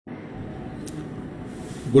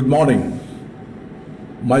Good morning.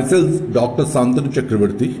 Myself, Dr. Santanu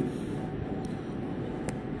Chakravarti.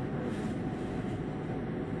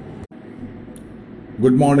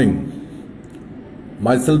 Good morning.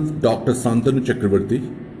 Myself, Dr. Santanu Chakravarti,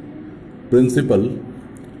 Principal,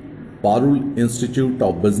 Parul Institute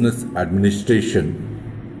of Business Administration,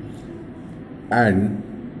 and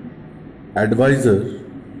Advisor,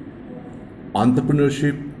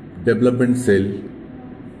 Entrepreneurship Development Cell,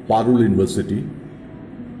 Parul University.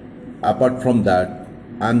 Apart from that,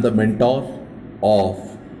 I am the mentor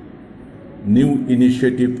of new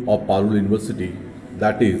initiative of Parul University,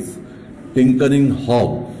 that is Tinkering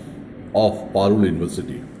Hub of Parul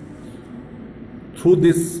University. Through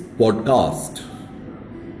this podcast,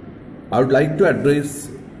 I would like to address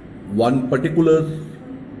one particular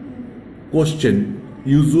question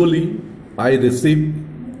usually I receive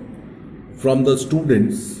from the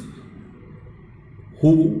students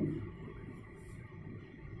who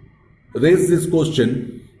raise this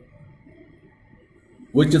question,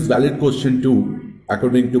 which is valid question too,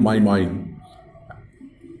 according to my mind.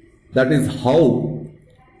 That is how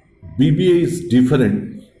BBA is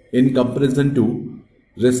different in comparison to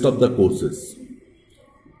rest of the courses.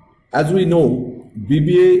 As we know,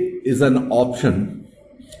 BBA is an option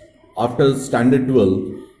after standard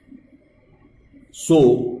 12.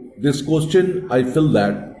 So this question, I feel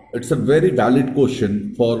that it's a very valid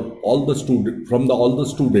question for all the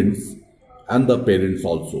students and the parents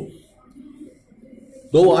also.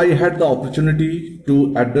 Though I had the opportunity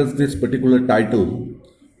to address this particular title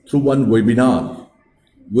through one webinar,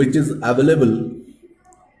 which is available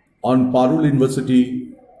on Parul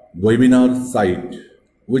University webinar site,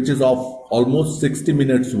 which is of almost 60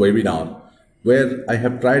 minutes webinar, where I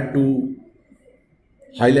have tried to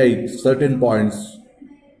highlight certain points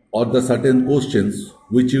or the certain questions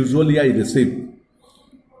which usually I receive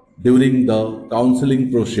during the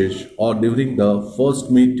counseling process or during the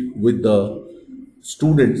first meet with the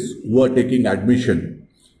students who are taking admission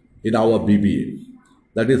in our BBA.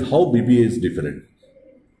 That is how BBA is different.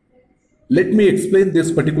 Let me explain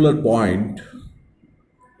this particular point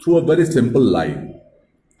through a very simple line.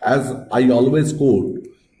 As I always quote,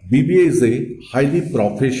 BBA is a highly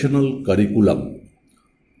professional curriculum.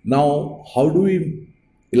 Now, how do we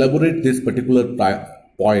elaborate this particular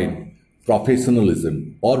point,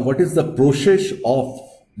 professionalism, or what is the process of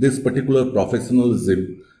this particular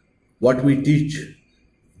professionalism, what we teach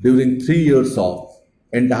during 3 years of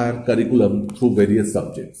entire curriculum through various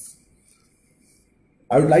subjects.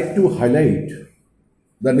 I would like to highlight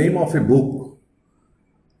the name of a book.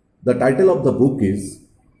 The title of the book is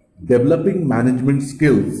Developing Management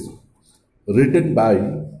Skills, written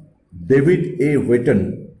by David A.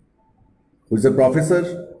 Wheaton, who is a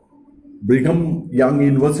professor, Brigham Young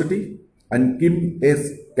University, and Kim S.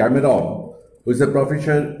 Cameron, who is a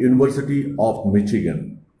professor, University of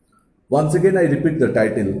Michigan. Once again, I repeat the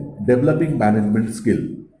title, Developing Management Skill.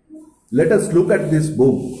 Let us look at this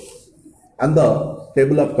book and the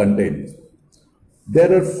table of contents.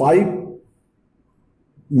 There are 5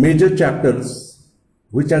 major chapters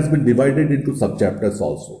which has been divided into sub-chapters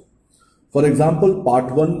also. For example,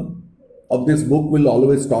 part 1 of this book will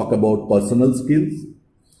always talk about personal skills.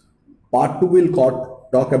 Part 2 will talk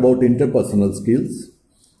about interpersonal skills.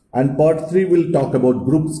 And part 3 will talk about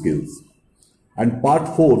group skills. And part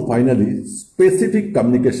 4, finally, specific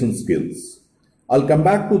communication skills. I'll come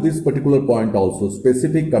back to this particular point also,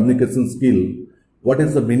 specific communication skill. What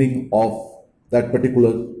is the meaning of that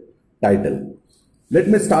particular title? Let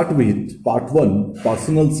me start with part 1,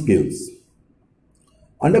 personal skills.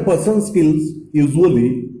 Under personal skills,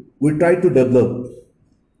 usually we try to develop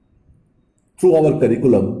through our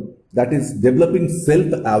curriculum, that is developing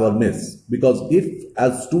self-awareness, because if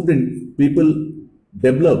as student people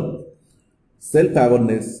develop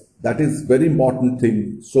self-awareness, that is very important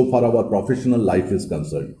thing so far our professional life is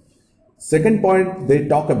concerned. Second point, they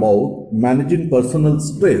talk about managing personal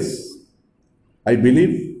stress. I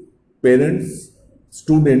believe parents,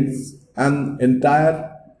 students, and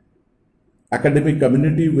entire academic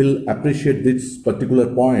community will appreciate this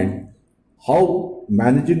particular point, how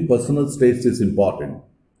managing personal stress is important.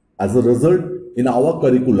 As a result, in our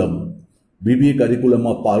curriculum, BBA curriculum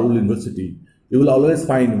of Parul University, you will always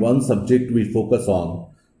find one subject we focus on,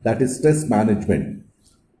 that is stress management.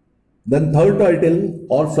 Then third title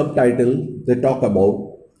or subtitle, they talk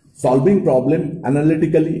about solving problem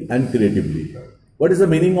analytically and creatively. What is the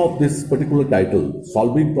meaning of this particular title?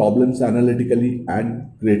 Solving problems analytically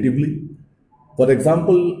and creatively. For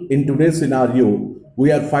example, in today's scenario,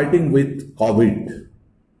 we are fighting with COVID.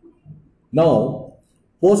 Now,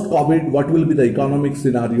 post-COVID, what will be the economic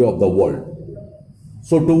scenario of the world?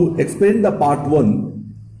 So to explain the part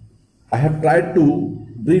 1, I have tried to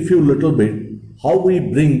brief you a little bit how we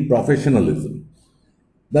bring professionalism.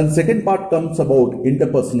 Then second part comes about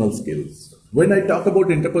interpersonal skills. When I talk about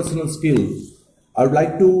interpersonal skills, I would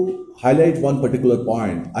like to highlight one particular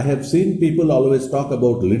point. I have seen people always talk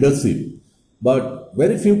about leadership, but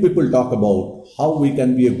very few people talk about how we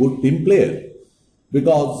can be a good team player.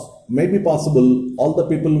 Because maybe possible all the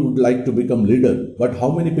people would like to become leader, but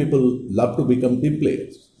how many people love to become team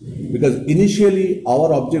players? Because initially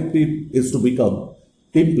our objective is to become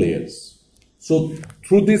team players. So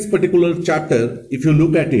through this particular chapter, if you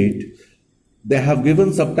look at it, they have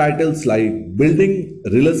given subtitles like building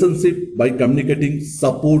relationship by communicating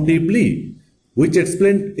supportively, which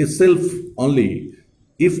explained itself only.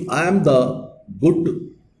 If I am the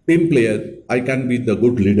good team player, I can be the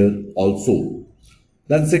good leader also.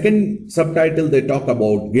 Then second subtitle they talk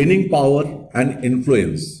about gaining power and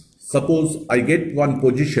influence. Suppose I get one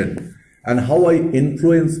position and how I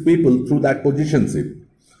influence people through that positionship.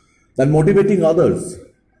 Then motivating others.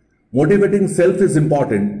 Motivating self is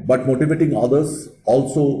important, but motivating others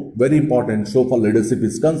also very important so far leadership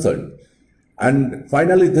is concerned. And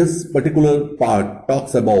finally, this particular part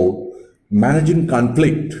talks about managing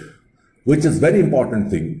conflict, which is very important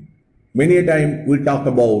thing. Many a time we talk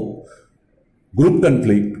about group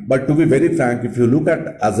conflict, but to be very frank, if you look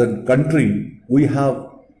at as a country, we have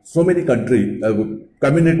so many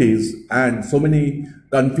communities and so many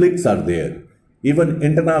conflicts are there. Even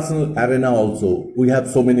international arena also, we have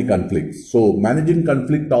so many conflicts. So managing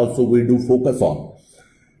conflict also we do focus on.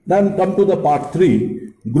 Then come to the part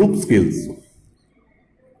 3, group skills.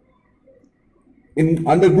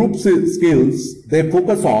 Under group skills, they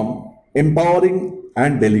focus on empowering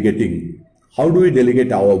and delegating. How do we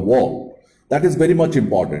delegate our work? That is very much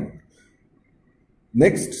important.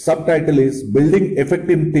 Next subtitle is building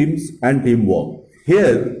effective teams and teamwork.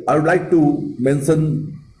 Here, I would like to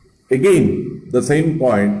mention again the same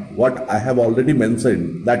point what I have already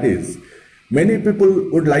mentioned, that is many people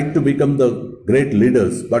would like to become the great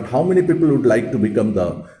leaders, but how many people would like to become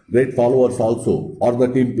the great followers also or the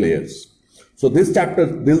team players? So this chapter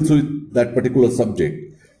deals with that particular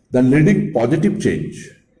subject. Then leading positive change.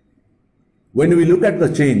 When we look at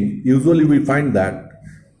the change, usually we find that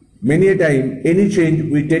many a time any change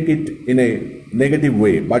we take it in a negative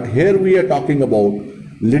way, but here we are talking about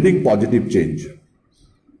leading positive change.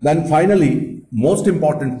 Then finally, most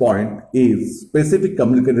important point is specific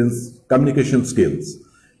communication skills.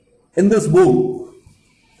 In this book,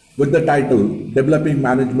 with the title Developing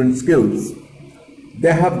Management Skills,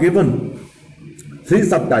 they have given 3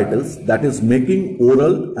 subtitles, that is making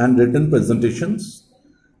oral and written presentations.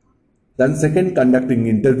 Then second, conducting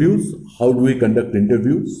interviews. How do we conduct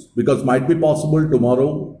interviews? Because might be possible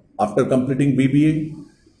tomorrow after completing BBA,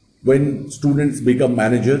 when students become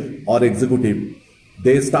manager or executive,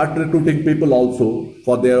 they start recruiting people also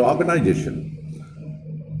for their organization.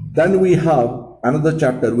 Then we have another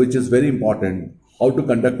chapter which is very important, how to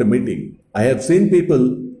conduct a meeting. I have seen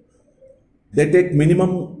people, they take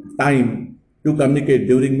minimum time to communicate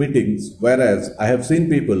during meetings, whereas I have seen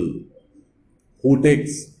people who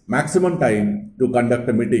takes maximum time to conduct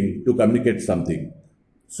a meeting to communicate something.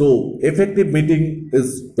 So effective meeting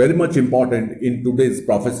is very much important in today's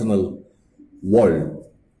professional world.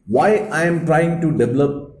 Why I am trying to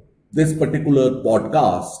develop this particular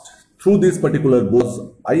podcast through this particular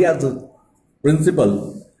book, I as a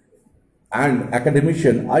principal and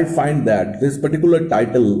academician, I find that this particular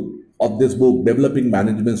title of this book, Developing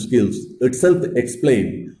Management Skills, itself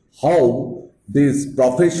explain how this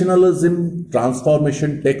professionalism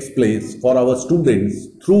transformation takes place for our students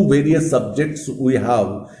through various subjects we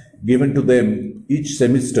have given to them each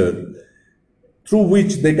semester, through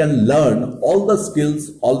which they can learn all the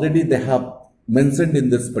skills already they have mentioned in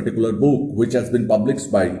this particular book, which has been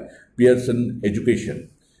published by Pearson Education.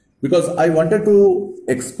 Because I wanted to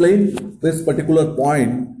explain this particular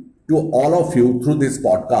point to all of you through this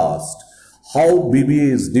podcast, how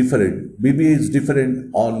BBA is different. BBA is different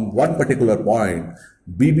on one particular point.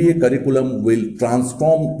 BBA curriculum will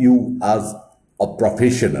transform you as a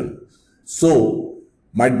professional. So,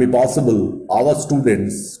 might be possible our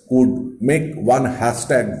students could make one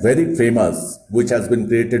hashtag very famous, which has been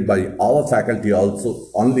created by our faculty also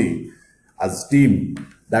only as team,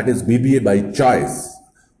 that is BBA by choice.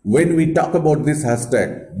 When we talk about this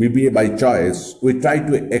hashtag BBA by choice, we try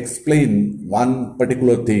to explain one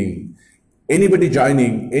particular thing. Anybody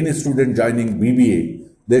joining, any student joining BBA,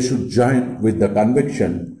 they should join with the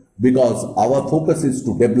conviction, because our focus is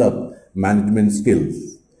to develop management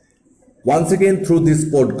skills. Once again, through this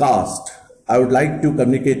podcast, I would like to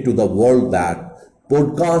communicate to the world that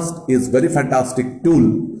podcast is very fantastic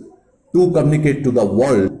tool to communicate to the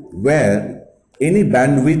world, where any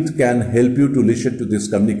bandwidth can help you to listen to this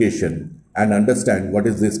communication and understand what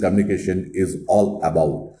is this communication is all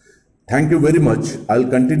about. Thank you very much. I'll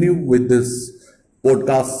continue with this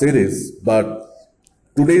podcast series, but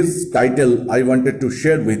today's title I wanted to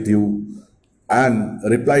share with you and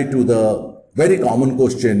reply to the very common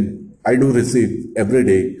question I do receive every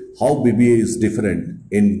day: how BBA is different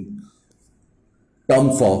in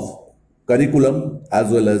terms of curriculum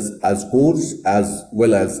as course as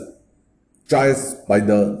well as choice by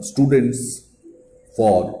the students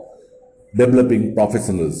for developing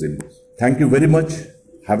professionalism. Thank you very much.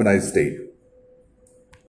 Have a nice day.